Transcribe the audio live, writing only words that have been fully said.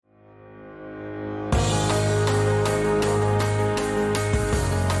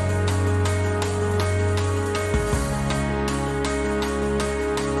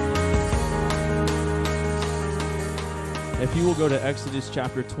if you will go to Exodus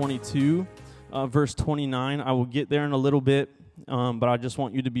chapter 22, verse 29. I will get there in a little bit, but I just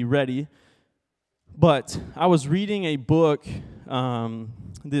want you to be ready. But I was reading a book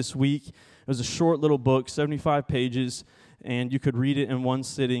this week. It was a short little book, 75 pages, and you could read it in one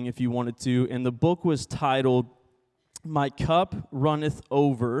sitting if you wanted to. And the book was titled, "My Cup Runneth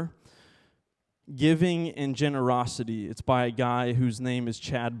Over, Giving and Generosity." It's by a guy whose name is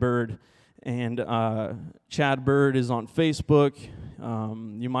Chad Bird. And Chad Bird is on Facebook.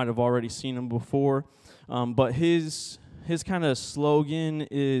 You might have already seen him before. But his kind of slogan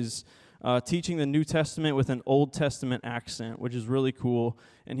is teaching the New Testament with an Old Testament accent, which is really cool.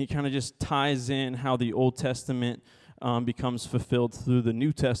 And he kind of just ties in how the Old Testament becomes fulfilled through the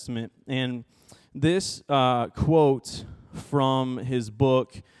New Testament. And this quote from his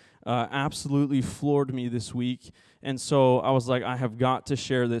book absolutely floored me this week. And so I was like, I have got to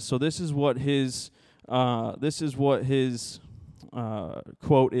share this. So this is what his quote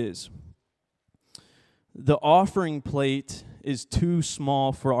is. "The offering plate is too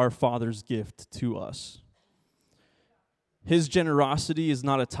small for our Father's gift to us. His generosity is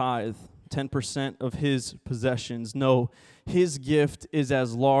not a tithe, 10% of his possessions. No, his gift is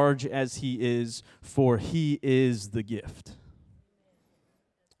as large as he is, for he is the gift.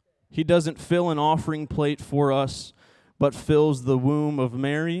 He doesn't fill an offering plate for us, but fills the womb of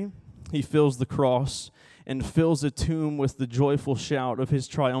Mary. He fills the cross and fills a tomb with the joyful shout of his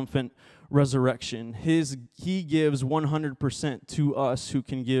triumphant resurrection. He gives 100% to us who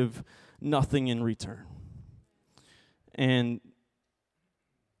can give nothing in return." And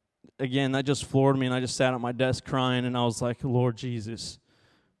again, that just floored me, and I just sat at my desk crying, and I was like, Lord Jesus,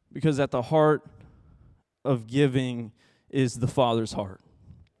 because at the heart of giving is the Father's heart.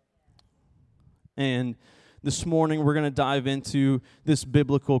 And this morning, we're going to dive into this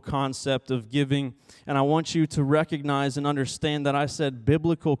biblical concept of giving. And I want you to recognize and understand that I said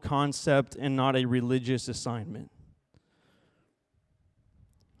biblical concept and not a religious assignment.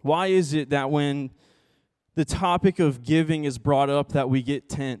 Why is it that when the topic of giving is brought up that we get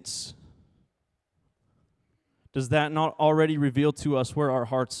tense? Does that not already reveal to us where our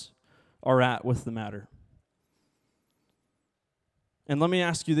hearts are at with the matter? And let me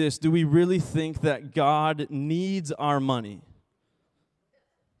ask you this, do we really think that God needs our money?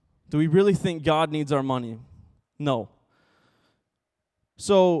 Do we really think God needs our money? No.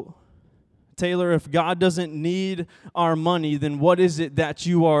 So, Taylor, if God doesn't need our money, then what is it that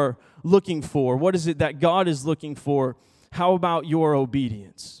you are looking for? What is it that God is looking for? How about your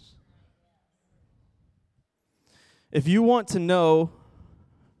obedience? If you want to know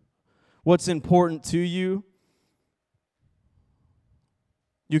what's important to you,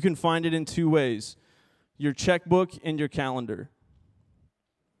 you can find it in two ways: your checkbook and your calendar.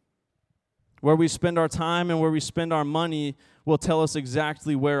 Where we spend our time and where we spend our money will tell us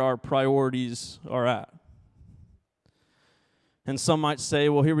exactly where our priorities are at. And some might say,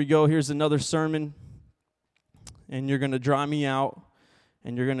 well, here we go, here's another sermon, and you're going to dry me out,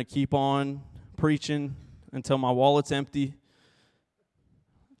 and you're going to keep on preaching until my wallet's empty.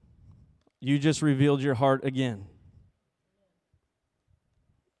 You just revealed your heart again.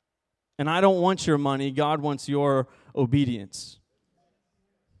 And I don't want your money. God wants your obedience.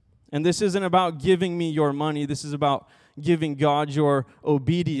 And this isn't about giving me your money. This is about giving God your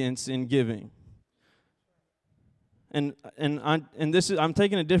obedience in giving. And I'm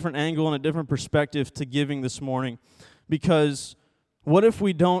taking a different angle and a different perspective to giving this morning, because what if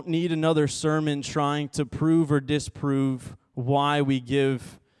we don't need another sermon trying to prove or disprove why we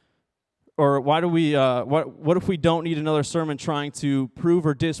give? Or why do we? What if we don't need another sermon trying to prove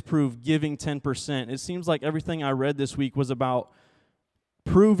or disprove giving 10%? It seems like everything I read this week was about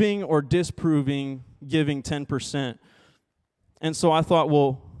proving or disproving giving 10%. And so I thought,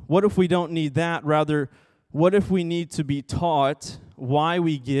 well, what if we don't need that? Rather, what if we need to be taught why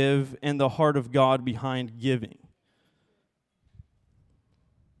we give and the heart of God behind giving?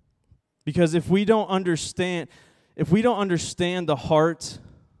 Because if we don't understand the heart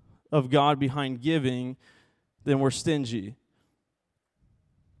of God behind giving, then we're stingy.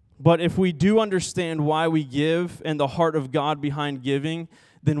 But if we do understand why we give and the heart of God behind giving,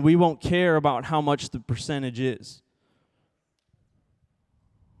 then we won't care about how much the percentage is.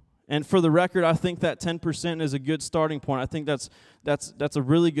 And for the record, I think that 10% is a good starting point. I think that's a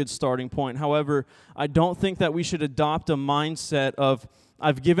really good starting point. However, I don't think that we should adopt a mindset of,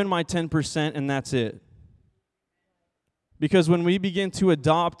 I've given my 10% and that's it. Because when we begin to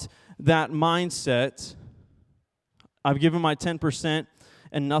adopt that mindset, I've given my 10%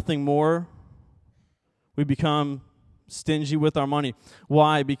 and nothing more, we become stingy with our money.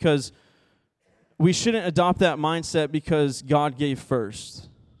 Why? Because we shouldn't adopt that mindset because God gave first.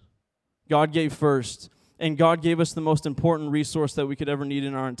 God gave first. And God gave us the most important resource that we could ever need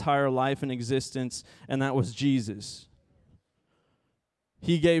in our entire life and existence, and that was Jesus.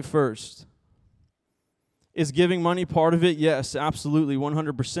 He gave first. Is giving money part of it? Yes, absolutely,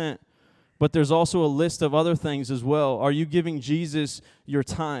 100%. But there's also a list of other things as well. Are you giving Jesus your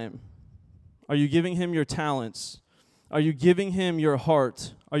time? Are you giving him your talents? Are you giving him your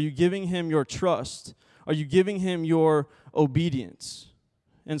heart? Are you giving him your trust? Are you giving him your obedience?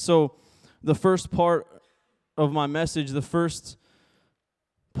 And so the first part of my message, the first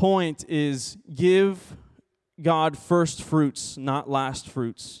point is give God first fruits, not last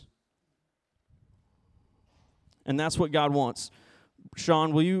fruits. And that's what God wants.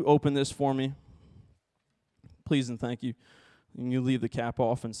 Sean, will you open this for me? Please and thank you. And you leave the cap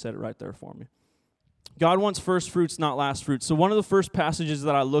off and set it right there for me. God wants first fruits, not last fruits. So one of the first passages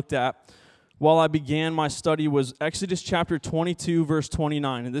that I looked at while I began my study was Exodus chapter 22, verse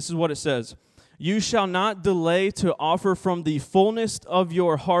 29. And this is what it says. You shall not delay to offer from the fullness of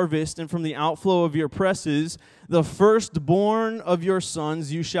your harvest and from the outflow of your presses, the firstborn of your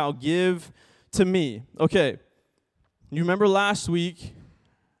sons you shall give to me. Okay, you remember last week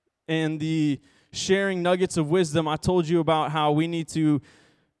in the sharing nuggets of wisdom, I told you about how we need to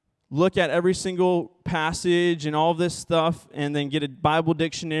look at every single passage and all this stuff and then get a Bible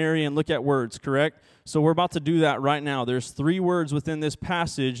dictionary and look at words, correct? So we're about to do that right now. There's 3 words within this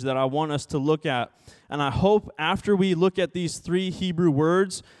passage that I want us to look at. And I hope after we look at these 3 Hebrew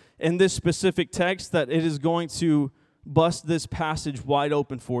words in this specific text that it is going to bust this passage wide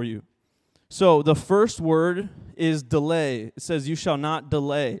open for you. So the first word is delay. It says, you shall not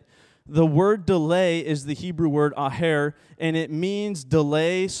delay. The word delay is the Hebrew word aher, and it means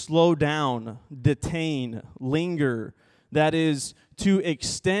delay, slow down, detain, linger. That is to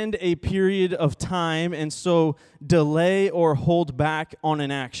extend a period of time and so delay or hold back on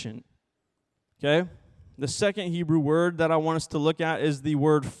an action. Okay? The second Hebrew word that I want us to look at is the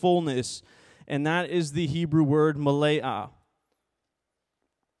word fullness, and that is the Hebrew word maleah.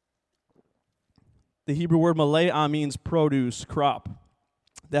 The Hebrew word maleah means produce, crop.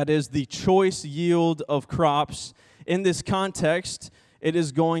 That is the choice yield of crops. In this context, it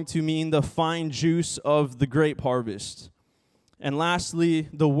is going to mean the fine juice of the grape harvest. And lastly,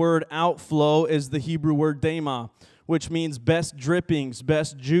 the word outflow is the Hebrew word dema, which means best drippings,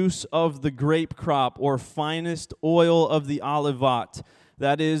 best juice of the grape crop, or finest oil of the olivet.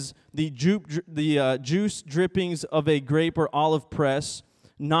 That is the juice drippings of a grape or olive press,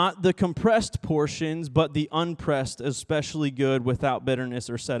 not the compressed portions, but the unpressed, especially good without bitterness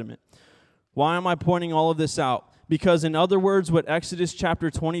or sediment. Why am I pointing all of this out? Because in other words, what Exodus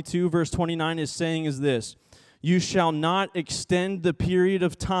chapter 22, verse 29 is saying is this: you shall not extend the period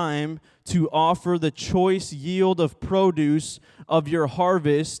of time to offer the choice yield of produce of your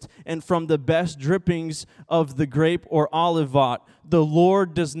harvest and from the best drippings of the grape or olivet. The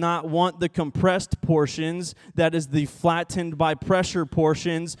Lord does not want the compressed portions, that is the flattened by pressure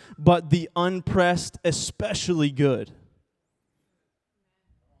portions, but the unpressed especially good.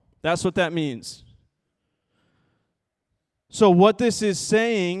 That's what that means. So what this is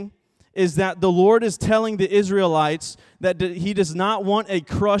saying is that the Lord is telling the Israelites that he does not want a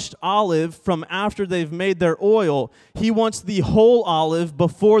crushed olive from after they've made their oil. He wants the whole olive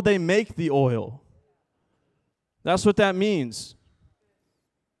before they make the oil. That's what that means.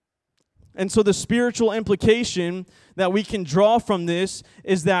 And so the spiritual implication that we can draw from this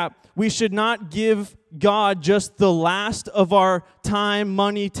is that we should not give God just the last of our time,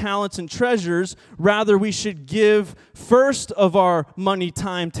 money, talents, and treasures. Rather, we should give first of our money,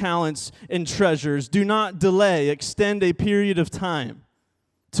 time, talents, and treasures. Do not delay. Extend a period of time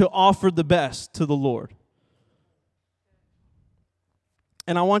to offer the best to the Lord.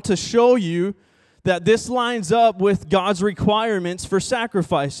 And I want to show you that this lines up with God's requirements for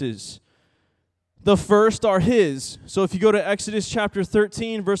sacrifices. The first are his. So if you go to Exodus chapter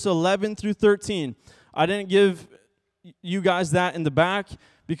 13, verse 11 through 13, I didn't give you guys that in the back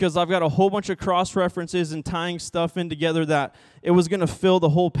because I've got a whole bunch of cross-references and tying stuff in together that it was going to fill the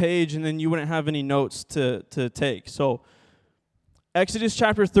whole page and then you wouldn't have any notes to take. So Exodus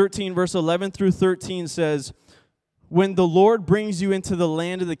chapter 13, verse 11 through 13 says, when the Lord brings you into the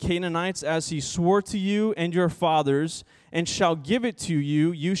land of the Canaanites as he swore to you and your fathers, and shall give it to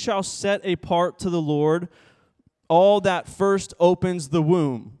you, you shall set apart to the Lord all that first opens the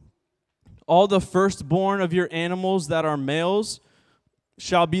womb. All the firstborn of your animals that are males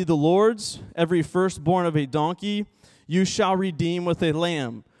shall be the Lord's. Every firstborn of a donkey you shall redeem with a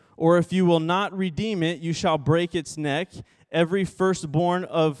lamb. Or if you will not redeem it, you shall break its neck. every firstborn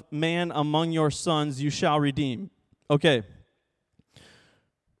of man among your sons you shall redeem. Okay.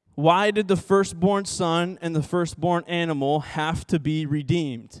 Why did the firstborn son and the firstborn animal have to be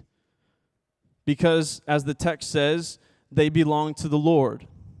redeemed? Because, as the text says, they belong to the Lord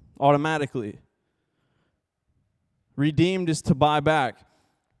automatically. Redeemed is to buy back.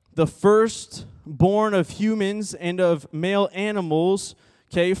 The firstborn of humans and of male animals,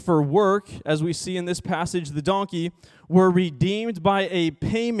 okay, for work, as we see in this passage, the donkey, were redeemed by a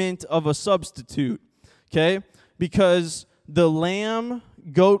payment of a substitute, okay? Because the lamb,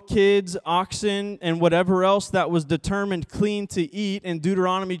 goat kids, oxen, and whatever else that was determined clean to eat in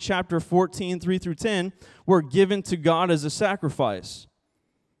Deuteronomy chapter 14, 3 through 10, were given to God as a sacrifice.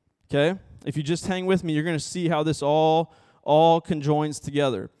 Okay? If you just hang with me, you're going to see how this all conjoins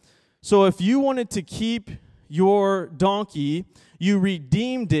together. So if you wanted to keep your donkey, you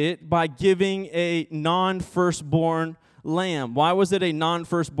redeemed it by giving a non-firstborn lamb. Why was it a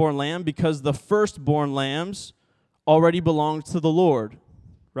non-firstborn lamb? Because the firstborn lambs already belonged to the Lord,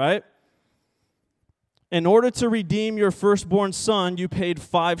 right? In order to redeem your firstborn son, you paid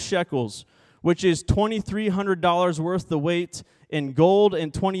 5 shekels, which is $2,300 worth the weight in gold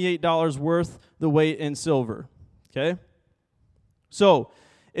and $28 worth the weight in silver, okay? So,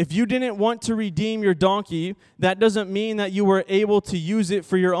 if you didn't want to redeem your donkey, that doesn't mean that you were able to use it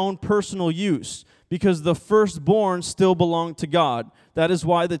for your own personal use, because the firstborn still belonged to God. That is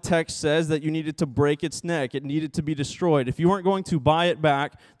why the text says that you needed to break its neck. It needed to be destroyed. If you weren't going to buy it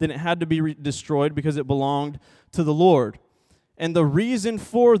back, then it had to be destroyed because it belonged to the Lord. And the reason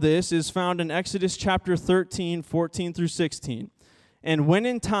for this is found in Exodus chapter 13, 14 through 16. And when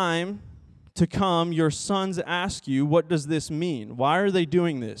in time to come your sons ask you, what does this mean? Why are they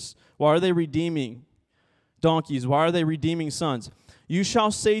doing this? Why are they redeeming donkeys? Why are they redeeming sons? You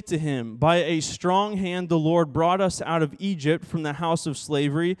shall say to him, by a strong hand the Lord brought us out of Egypt from the house of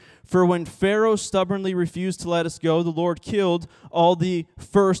slavery. For when Pharaoh stubbornly refused to let us go, the Lord killed all the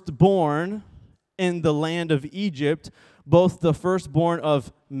firstborn in the land of Egypt, both the firstborn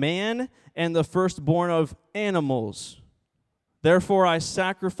of man and the firstborn of animals. Therefore I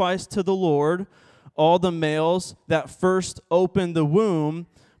sacrifice to the Lord all the males that first opened the womb,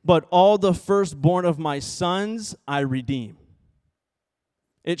 but all the firstborn of my sons I redeem.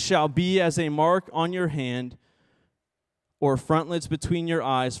 It shall be as a mark on your hand or frontlets between your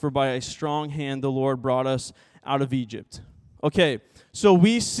eyes, for by a strong hand the Lord brought us out of Egypt. Okay, so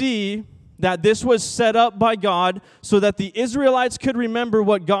we see that this was set up by God so that the Israelites could remember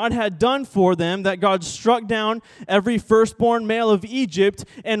what God had done for them, that God struck down every firstborn male of Egypt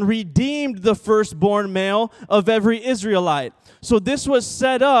and redeemed the firstborn male of every Israelite. So this was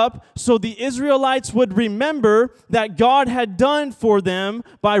set up so the Israelites would remember that God had done for them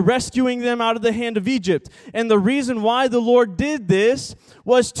by rescuing them out of the hand of Egypt. And the reason why the Lord did this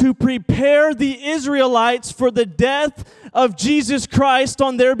was to prepare the Israelites for the death of Jesus Christ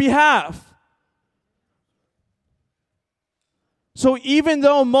on their behalf. So even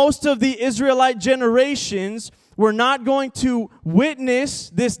though most of the Israelite generations were not going to witness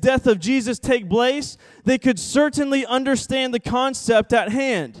this death of Jesus take place, they could certainly understand the concept at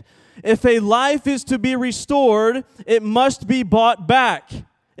hand. If a life is to be restored, it must be bought back.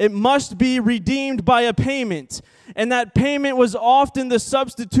 It must be redeemed by a payment. And that payment was often the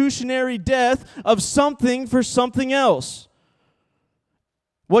substitutionary death of something for something else.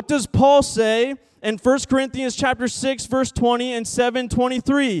 What does Paul say in 1 Corinthians chapter 6, verse 20 and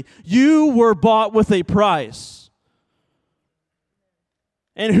 7:23? You were bought with a price.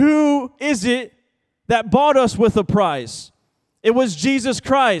 And who is it that bought us with a price? It was Jesus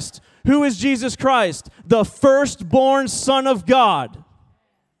Christ. Who is Jesus Christ? The firstborn Son of God.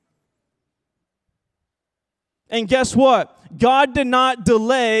 And guess what? God did not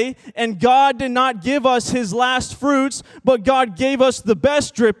delay, and God did not give us His last fruits, but God gave us the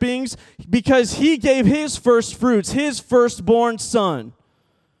best drippings because He gave His first fruits, His firstborn Son.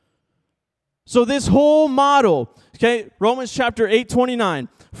 So this whole model, okay, Romans chapter 8:29.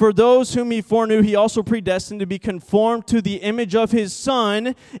 For those whom He foreknew, He also predestined to be conformed to the image of His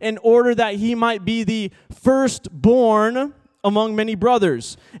Son, in order that He might be the firstborn among many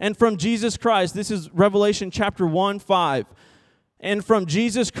brothers. And from Jesus Christ, this is Revelation chapter 1:5. And from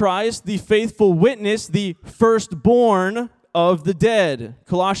Jesus Christ, the faithful witness, the firstborn of the dead.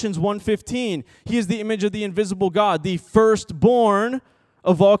 Colossians 1:15. He is the image of the invisible God, the firstborn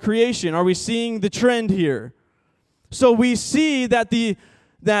of all creation. Are we seeing the trend here? So we see that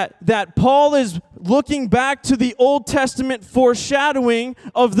that Paul is looking back to the Old Testament foreshadowing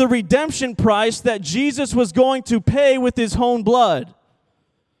of the redemption price that Jesus was going to pay with His own blood.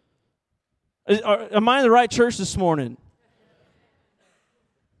 Am I in the right church this morning?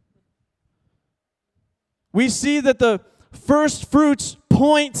 We see that the first fruits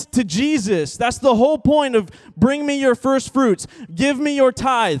point to Jesus. That's the whole point of bring me your first fruits. Give me your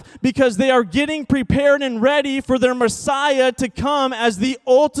tithe. Because they are getting prepared and ready for their Messiah to come as the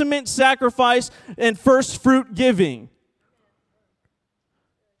ultimate sacrifice and first fruit giving.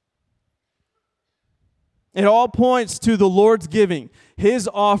 It all points to the Lord's giving, His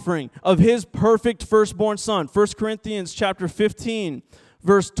offering of His perfect firstborn Son. 1 Corinthians chapter 15,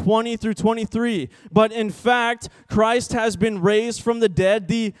 verse 20 through 23. But in fact, Christ has been raised from the dead,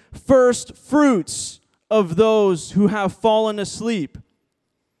 the first fruits of those who have fallen asleep.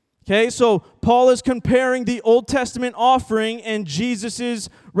 Okay, so Paul is comparing the Old Testament offering and Jesus'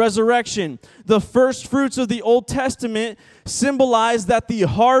 resurrection. The first fruits of the Old Testament symbolize that the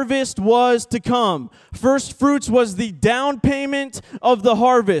harvest was to come. First fruits was the down payment of the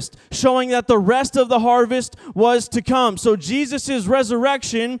harvest, showing that the rest of the harvest was to come. So Jesus'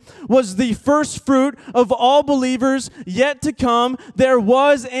 resurrection was the first fruit of all believers yet to come. There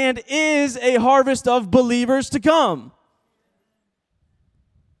was and is a harvest of believers to come.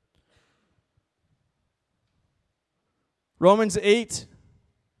 Romans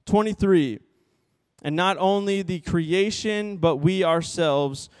 8:23. And not only the creation, but we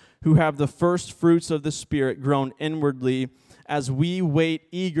ourselves who have the first fruits of the Spirit groan inwardly as we wait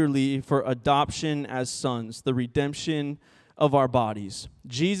eagerly for adoption as sons, the redemption of our bodies.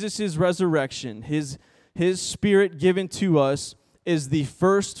 Jesus' resurrection, His Spirit given to us, is the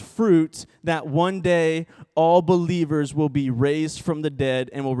first fruit that one day all believers will be raised from the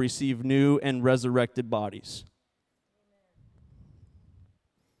dead and will receive new and resurrected bodies.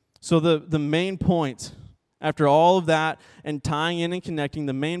 So the main point, after all of that and tying in and connecting,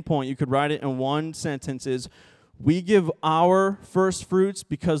 the main point, you could write it in one sentence, is we give our first fruits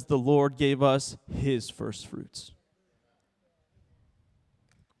because the Lord gave us His first fruits.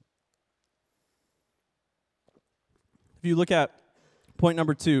 If you look at point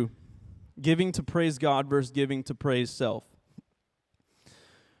number 2, giving to praise God versus giving to praise self.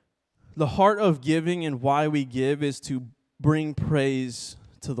 The heart of giving and why we give is to bring praise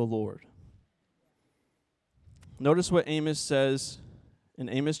to the Lord. Notice what Amos says in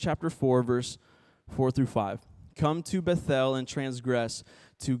Amos chapter 4, verse 4 through 5. Come to Bethel and transgress,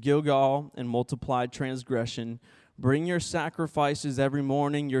 to Gilgal and multiply transgression. Bring your sacrifices every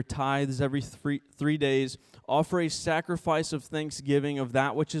morning, your tithes every 3 days. Offer a sacrifice of thanksgiving of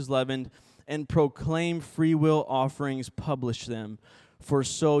that which is leavened, and proclaim freewill offerings, publish them. For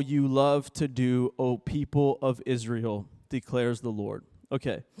so you love to do, O people of Israel, declares the Lord.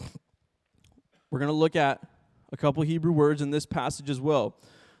 Okay, we're going to look at a couple Hebrew words in this passage as well.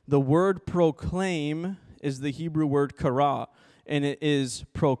 The word proclaim is the Hebrew word kara, and it is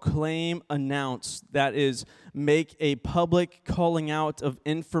proclaim, announce. That is, make a public calling out of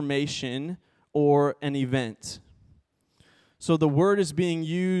information or an event. So the word is being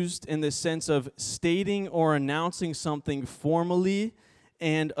used in the sense of stating or announcing something formally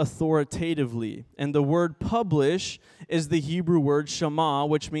and authoritatively. And the word publish is the Hebrew word shema,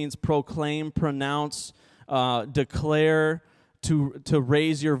 which means proclaim, pronounce, declare, to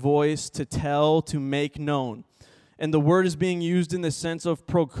raise your voice, to tell, to make known. And the word is being used in the sense of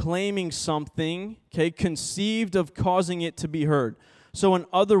proclaiming something, okay, conceived of causing it to be heard. So in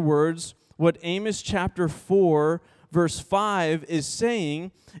other words, what Amos chapter 4 verse 5 is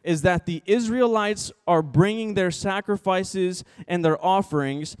saying is that the Israelites are bringing their sacrifices and their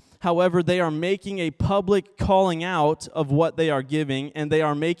offerings. However, they are making a public calling out of what they are giving, and they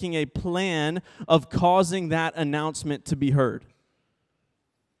are making a plan of causing that announcement to be heard.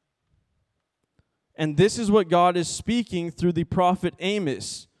 And this is what God is speaking through the prophet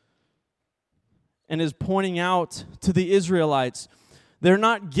Amos and is pointing out to the Israelites. They're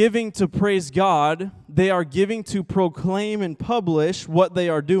not giving to praise God. They are giving to proclaim and publish what they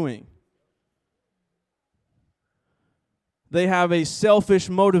are doing. They have a selfish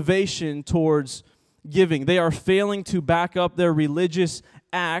motivation towards giving. They are failing to back up their religious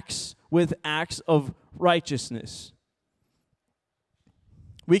acts with acts of righteousness.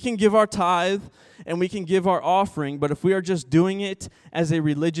 We can give our tithe and we can give our offering, but if we are just doing it as a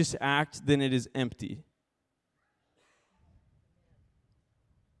religious act, then it is empty.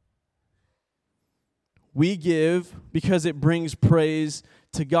 We give because it brings praise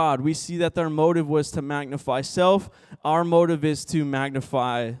to God. We see that their motive was to magnify self. Our motive is to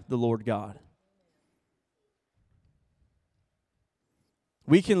magnify the Lord God.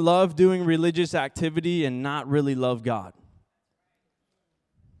 We can love doing religious activity and not really love God.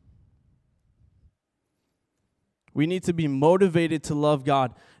 We need to be motivated to love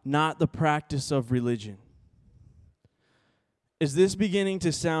God, not the practice of religion. Is this beginning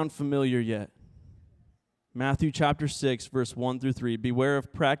to sound familiar yet? Matthew chapter 6, verse 1 through 3. Beware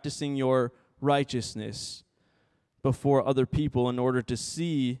of practicing your righteousness before other people in order to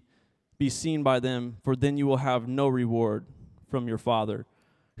be seen by them, for then you will have no reward from your Father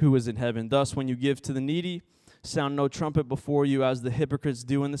who is in heaven. Thus, when you give to the needy, sound no trumpet before you, as the hypocrites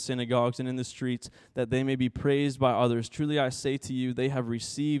do in the synagogues and in the streets, that they may be praised by others. Truly I say to you, they have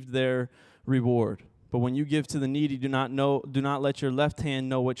received their reward. But when you give to the needy, do not let your left hand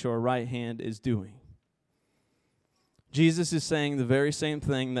know what your right hand is doing. Jesus is saying the very same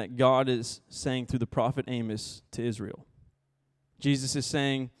thing that God is saying through the prophet Amos to Israel. Jesus is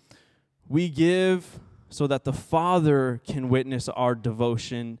saying, we give so that the Father can witness our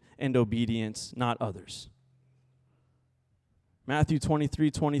devotion and obedience, not others. Matthew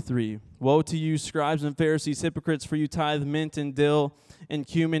 23:23. Woe to you, scribes and Pharisees, hypocrites, for you tithe mint and dill and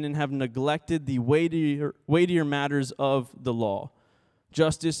cumin and have neglected the weightier matters of the law,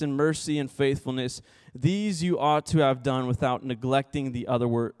 justice and mercy and faithfulness. These you ought to have done without neglecting the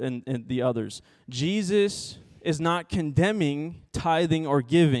others. Jesus is not condemning tithing or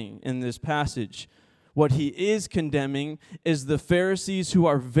giving in this passage. What he is condemning is the Pharisees who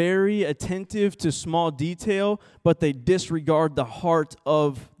are very attentive to small detail, but they disregard the heart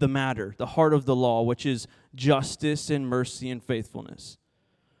of the matter, the heart of the law, which is justice and mercy and faithfulness.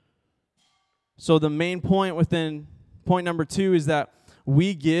 So the main point within point number 2 is that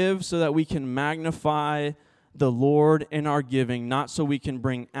we give so that we can magnify the Lord in our giving, not so we can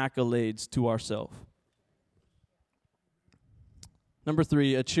bring accolades to ourselves. Number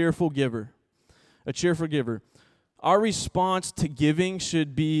 3, a cheerful giver. A cheerful giver. Our response to giving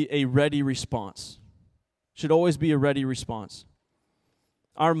should be a ready response. Should always be a ready response.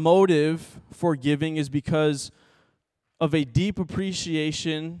 Our motive for giving is because of a deep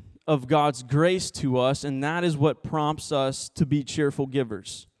appreciation of God's grace to us, and that is what prompts us to be cheerful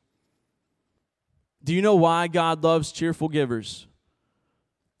givers. Do you know why God loves cheerful givers?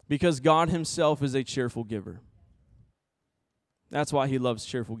 Because God himself is a cheerful giver. That's why he loves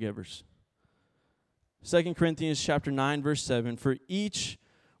cheerful givers. 2 Corinthians chapter 9, verse 7, for each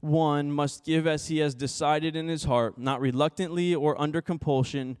one must give as he has decided in his heart, not reluctantly or under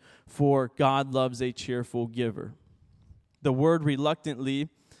compulsion, for God loves a cheerful giver. The word reluctantly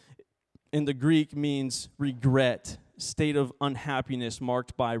in the Greek means regret, state of unhappiness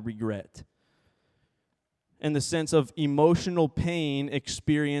marked by regret. In the sense of emotional pain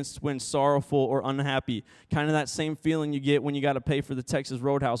experienced when sorrowful or unhappy. Kind of that same feeling you get when you got to pay for the Texas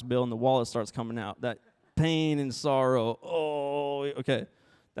Roadhouse bill and the wallet starts coming out. That pain and sorrow. Oh, okay.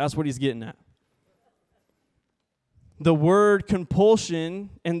 That's what he's getting at. The word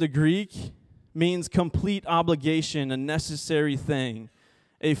compulsion in the Greek means complete obligation, a necessary thing,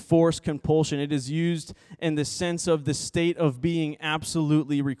 a forced compulsion. It is used in the sense of the state of being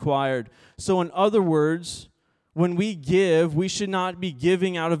absolutely required. So in other words, when we give, we should not be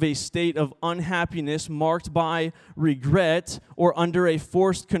giving out of a state of unhappiness marked by regret or under a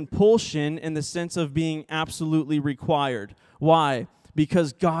forced compulsion in the sense of being absolutely required. Why?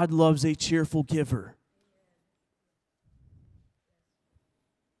 Because God loves a cheerful giver.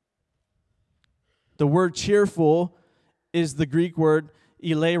 The word cheerful is the Greek word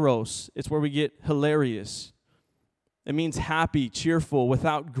hilaros. It's where we get hilarious. It means happy, cheerful,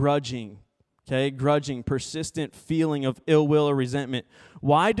 without grudging. Okay, grudging, persistent feeling of ill will or resentment.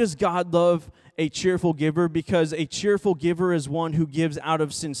 Why does God love a cheerful giver? Because a cheerful giver is one who gives out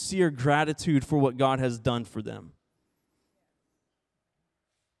of sincere gratitude for what God has done for them.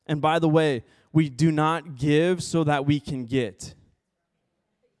 And by the way, we do not give so that we can get.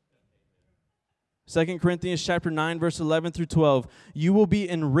 2 Corinthians chapter 9, verse 11 through 12. You will be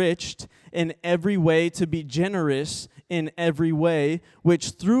enriched in every way to be generous in every way,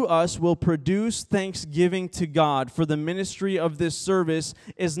 which through us will produce thanksgiving to God. For the ministry of this service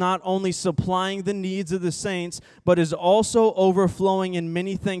is not only supplying the needs of the saints, but is also overflowing in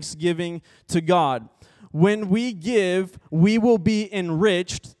many thanksgiving to God. When we give, we will be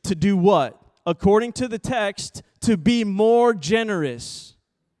enriched to do what? According to the text, to be more generous.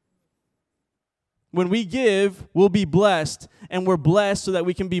 When we give, we'll be blessed, and we're blessed so that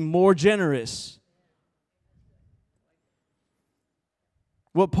we can be more generous.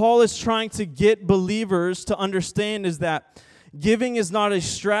 What Paul is trying to get believers to understand is that giving is not a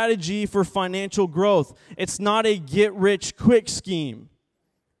strategy for financial growth. It's not a get-rich-quick scheme.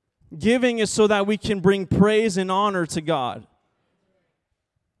 Giving is so that we can bring praise and honor to God.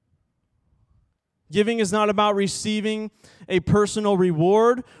 Giving is not about receiving a personal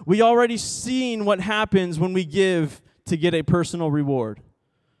reward. We already seen what happens when we give to get a personal reward.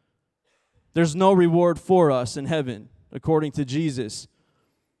 There's no reward for us in heaven, according to Jesus.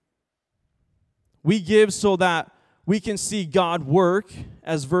 We give so that we can see God work,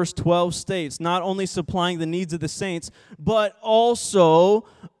 as verse 12 states, not only supplying the needs of the saints, but also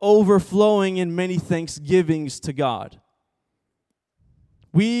overflowing in many thanksgivings to God.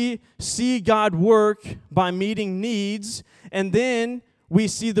 We see God work by meeting needs, and then we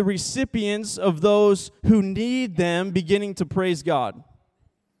see the recipients of those who need them beginning to praise God.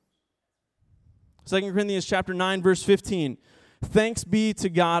 2 Corinthians chapter 9, verse 15. Thanks be to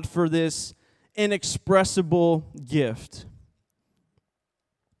God for this inexpressible gift.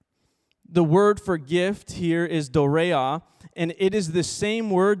 The word for gift here is dorea, and it is the same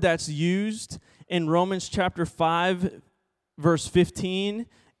word that's used in Romans chapter 5, verse 15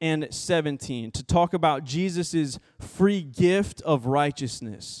 and 17 to talk about Jesus' free gift of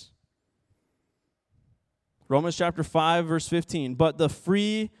righteousness. Romans chapter 5, verse 15. But the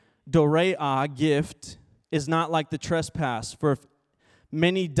free dorea gift is not like the trespass, for if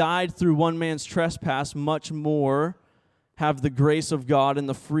many died through one man's trespass, much more have the grace of God and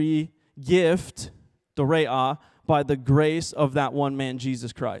the free gift, dorea, by the grace of that one man,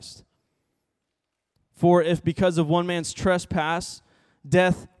 Jesus Christ. For if because of one man's trespass,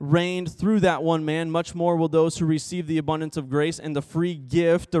 death reigned through that one man, much more will those who receive the abundance of grace and the free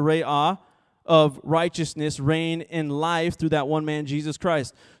gift, dorea, of righteousness reign in life through that one man, Jesus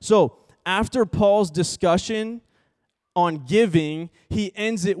Christ. So, after Paul's discussion on giving, he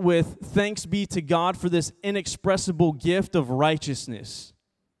ends it with, thanks be to God for this inexpressible gift of righteousness.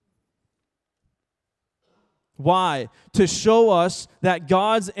 Why? To show us that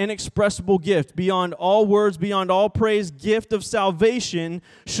God's inexpressible gift, beyond all words, beyond all praise, gift of salvation,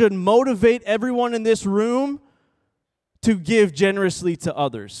 should motivate everyone in this room to give generously to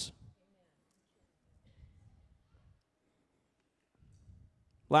others.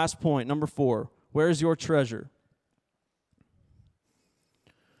 Last point, number 4. Where is your treasure?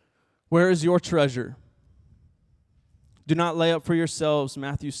 Where is your treasure? Do not lay up for yourselves,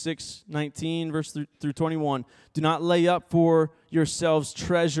 Matthew 6:19, verse through 21. Do not lay up for yourselves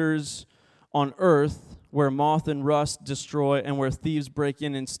treasures on earth where moth and rust destroy and where thieves break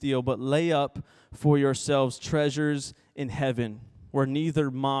in and steal, but lay up for yourselves treasures in heaven where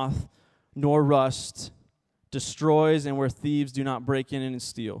neither moth nor rust destroys and where thieves do not break in and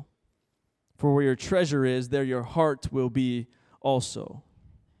steal. For where your treasure is, there your heart will be also.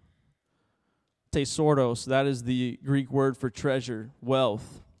 Tesauros, that is the Greek word for treasure,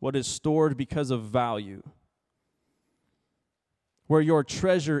 wealth, what is stored because of value. Where your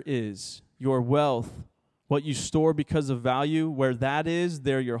treasure is, your wealth, what you store because of value, where that is,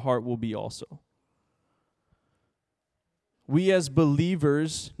 there your heart will be also. We as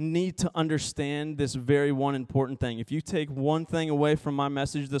believers need to understand this very one important thing. If you take one thing away from my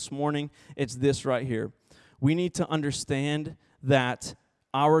message this morning, it's this right here. We need to understand that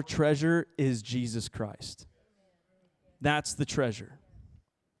our treasure is Jesus Christ. That's the treasure.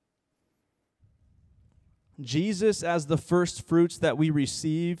 Jesus, as the first fruits that we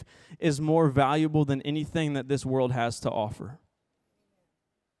receive, is more valuable than anything that this world has to offer.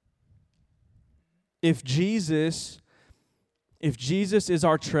 If Jesus is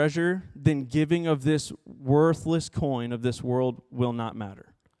our treasure, then giving of this worthless coin of this world will not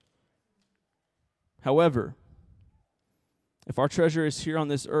matter. However, if our treasure is here on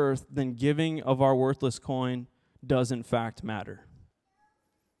this earth, then giving of our worthless coin does in fact matter.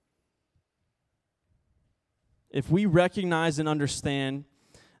 If we recognize and understand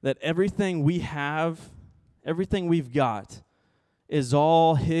that everything we have, everything we've got, is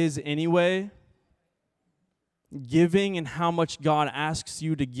all His anyway, giving and how much God asks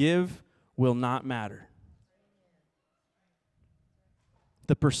you to give will not matter.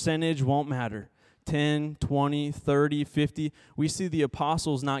 The percentage won't matter. 10, 20, 30, 50. We see the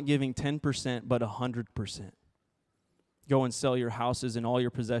apostles not giving 10%, but 100%. Go and sell your houses and all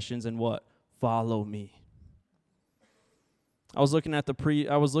your possessions and what? Follow me. I was looking at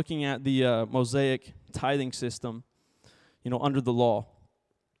the Mosaic tithing system, under the law.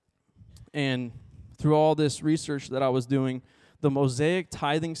 And through all this research that I was doing, the Mosaic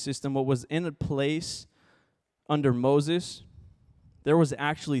tithing system, what was in place under Moses, there was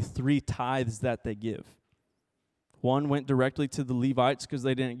actually 3 tithes that they give. One went directly to the Levites because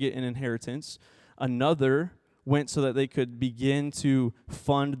they didn't get an inheritance. Another went so that they could begin to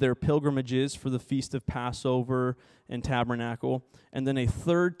fund their pilgrimages for the Feast of Passover and Tabernacle. And then a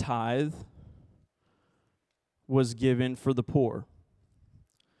 3rd tithe was given for the poor.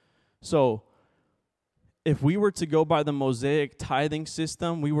 So, if we were to go by the Mosaic tithing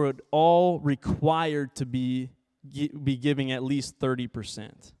system, we were all required to be giving at least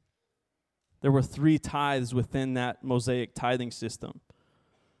 30%. There were 3 tithes within that Mosaic tithing system.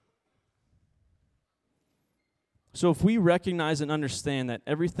 So if we recognize and understand that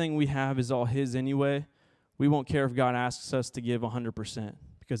everything we have is all His anyway, we won't care if God asks us to give 100%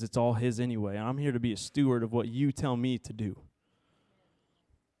 because it's all His anyway. I'm here to be a steward of what you tell me to do.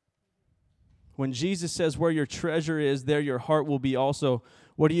 When Jesus says where your treasure is, there your heart will be also.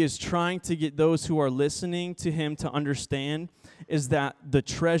 What He is trying to get those who are listening to Him to understand is that the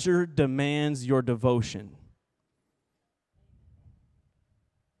treasure demands your devotion.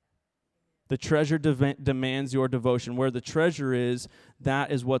 The treasure demands your devotion. Where the treasure is,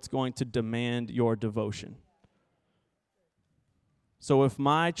 that is what's going to demand your devotion. So if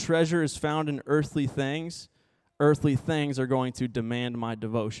my treasure is found in earthly things are going to demand my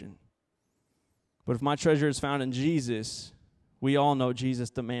devotion. But if my treasure is found in Jesus, we all know Jesus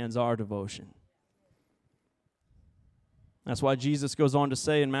demands our devotion. That's why Jesus goes on to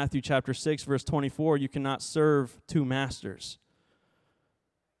say in Matthew chapter 6, verse 24, you cannot serve two masters.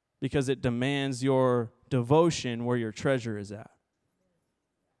 Because it demands your devotion where your treasure is at.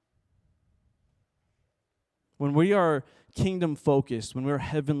 When we are kingdom focused, when we're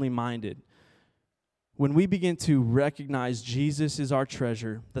heavenly minded, when we begin to recognize Jesus is our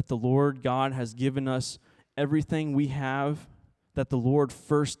treasure, that the Lord God has given us everything we have, that the Lord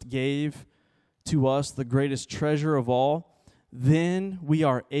first gave to us, the greatest treasure of all, then we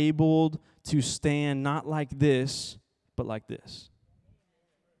are able to stand not like this, but like this.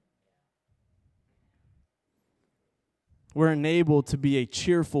 We're enabled to be a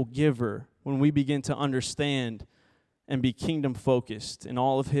cheerful giver when we begin to understand and be kingdom focused, and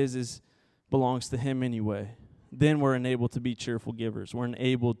all of His belongs to Him anyway. Then we're enabled to be cheerful givers. We're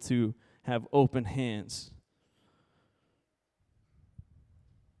enabled to have open hands.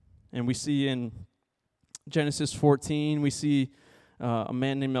 And we see in Genesis 14, we see a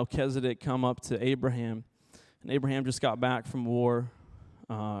man named Melchizedek come up to Abraham. And Abraham just got back from war,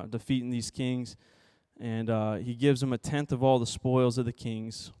 defeating these kings. And he gives him 1/10 of all the spoils of the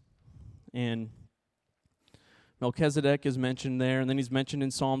kings. And Melchizedek is mentioned there, and then he's mentioned in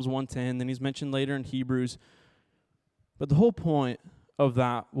Psalms 110, then he's mentioned later in Hebrews. But the whole point of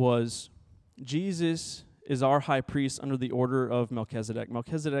that was Jesus is our high priest under the order of Melchizedek.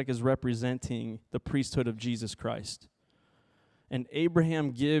 Melchizedek is representing the priesthood of Jesus Christ. And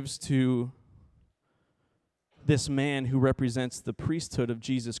Abraham gives to this man who represents the priesthood of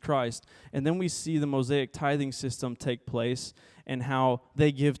Jesus Christ. And then we see the Mosaic tithing system take place and how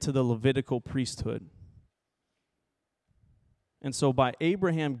they give to the Levitical priesthood. And so by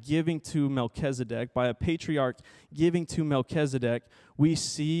Abraham giving to Melchizedek, by a patriarch giving to Melchizedek, we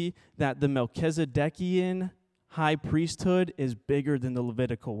see that the Melchizedekian high priesthood is bigger than the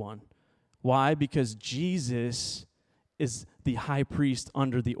Levitical one. Why? Because Jesus is the high priest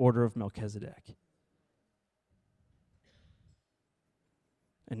under the order of Melchizedek.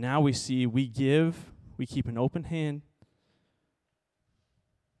 And now we see we give, we keep an open hand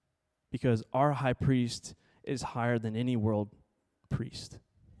because our high priest is higher than any world priest.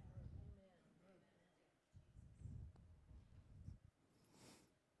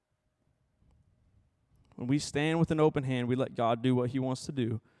 When we stand with an open hand, we let God do what He wants to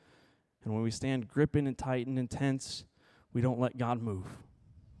do. And when we stand gripping and tighten and tense, we don't let God move.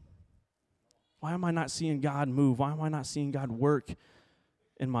 Why am I not seeing God move? Why am I not seeing God work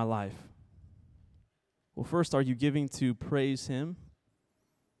in my life? Well, first, are you giving to praise Him?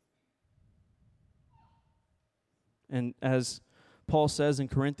 And as Paul says in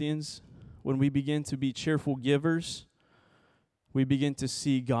Corinthians, when we begin to be cheerful givers, we begin to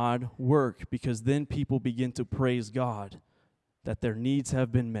see God work, because then people begin to praise God that their needs have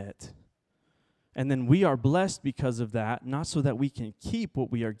been met. And then we are blessed because of that, not so that we can keep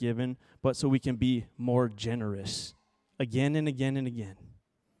what we are given, but so we can be more generous again and again and again.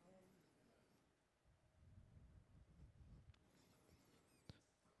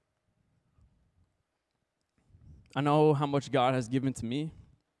 I know how much God has given to me.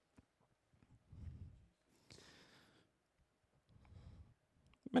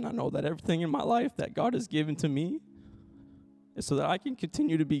 And I know that everything in my life that God has given to me is so that I can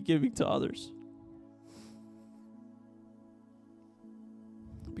continue to be giving to others.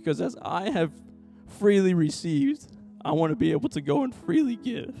 Because as I have freely received, I want to be able to go and freely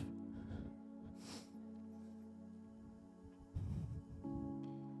give.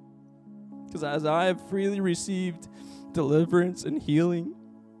 Because as I have freely received deliverance and healing,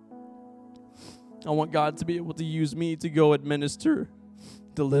 I want God to be able to use me to go administer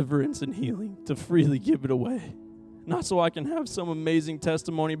deliverance and healing, to freely give it away. Not so I can have some amazing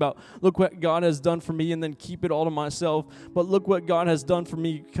testimony about, look what God has done for me, and then keep it all to myself, but look what God has done for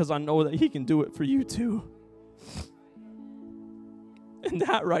me, because I know that He can do it for you too. And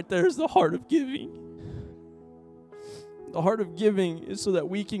that right there is the heart of giving. The heart of giving is so that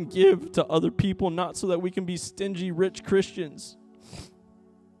we can give to other people, not so that we can be stingy, rich Christians.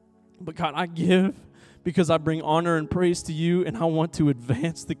 But God, I give because I bring honor and praise to you, and I want to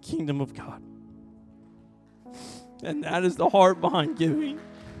advance the kingdom of God. And that is the heart behind giving.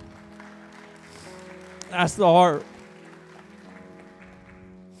 That's the heart.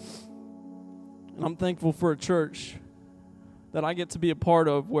 And I'm thankful for a church that I get to be a part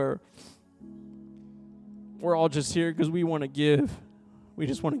of where we're all just here because we want to give. We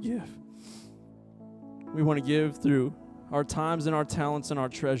just want to give. We want to give through our times and our talents and our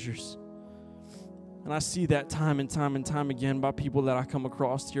treasures. And I see that time and time and time again by people that I come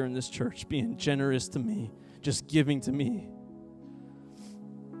across here in this church being generous to me, just giving to me.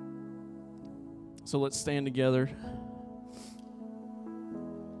 So let's stand together.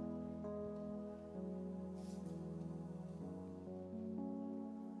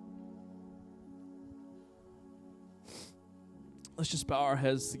 Let's just bow our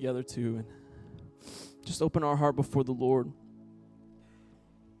heads together too and just open our heart before the Lord.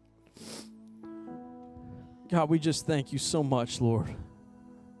 God, we just thank you so much, Lord,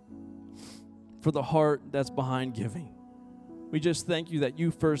 for the heart that's behind giving. We just thank you that you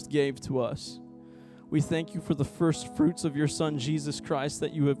first gave to us. We thank you for the first fruits of your Son, Jesus Christ,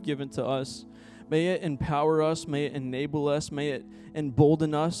 that you have given to us. May it empower us. May it enable us. May it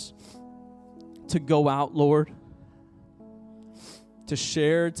embolden us to go out, Lord, to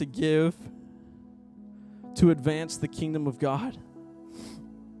share, to give, to advance the kingdom of God.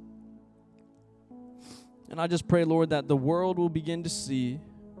 And I just pray, Lord, that the world will begin to see,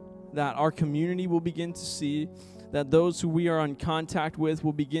 that our community will begin to see, that those who we are in contact with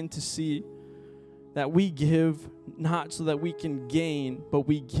will begin to see that we give not so that we can gain, but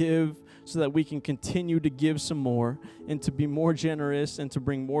we give so that we can continue to give some more and to be more generous and to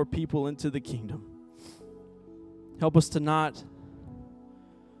bring more people into the kingdom. Help us to not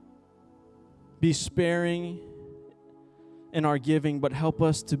be sparing in our giving, but help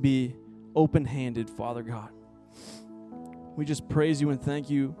us to be open-handed, Father God. We just praise you and thank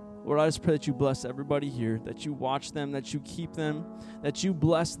you. Lord, I just pray that you bless everybody here, that you watch them, that you keep them, that you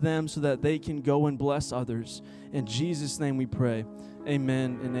bless them so that they can go and bless others. In Jesus' name we pray.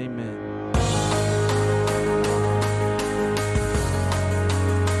 Amen and amen.